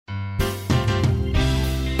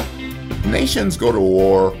Nations go to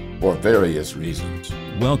war for various reasons.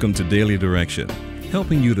 Welcome to Daily Direction,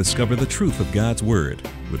 helping you discover the truth of God's Word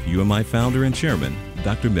with UMI founder and chairman,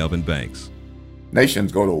 Dr. Melvin Banks.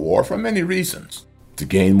 Nations go to war for many reasons: to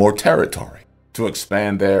gain more territory, to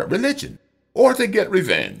expand their religion, or to get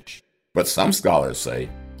revenge. But some scholars say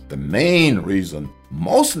the main reason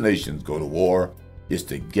most nations go to war is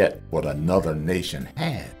to get what another nation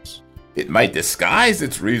has. It might disguise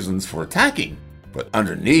its reasons for attacking, but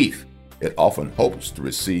underneath, it often hopes to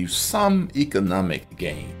receive some economic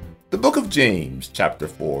gain. The book of James, chapter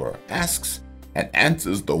 4, asks and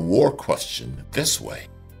answers the war question this way: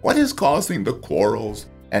 what is causing the quarrels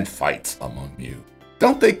and fights among you?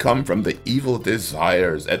 Don't they come from the evil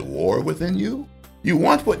desires at war within you? You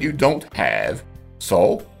want what you don't have,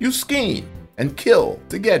 so you scheme and kill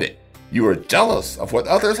to get it. You are jealous of what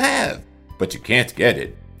others have, but you can't get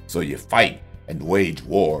it, so you fight and wage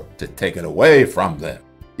war to take it away from them.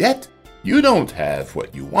 Yet, you don't have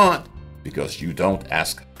what you want because you don't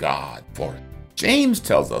ask God for it. James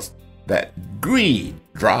tells us that greed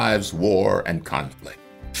drives war and conflict,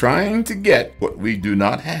 trying to get what we do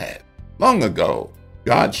not have. Long ago,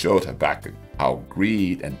 God showed Habakkuk how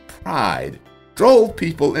greed and pride drove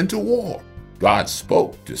people into war. God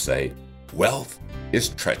spoke to say, "Wealth is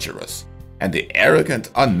treacherous, and the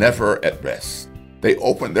arrogant are never at rest. They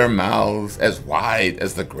open their mouths as wide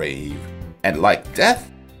as the grave, and like death,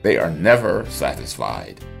 they are never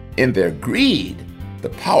satisfied. In their greed, the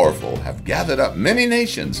powerful have gathered up many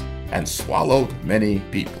nations and swallowed many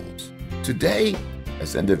peoples." Today,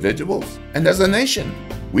 as individuals and as a nation,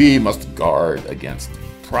 we must guard against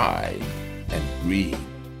pride and greed.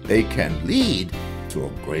 They can lead to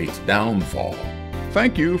a great downfall.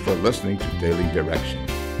 Thank you for listening to Daily Direction.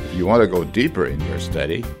 If you want to go deeper in your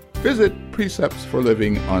study, visit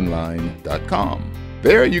preceptsforlivingonline.com.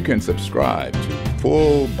 There you can subscribe to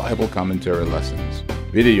full Bible commentary lessons,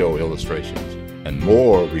 video illustrations, and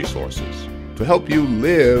more resources to help you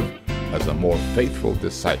live as a more faithful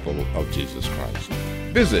disciple of Jesus Christ.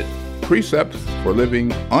 Visit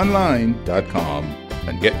preceptsforlivingonline.com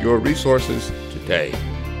and get your resources today.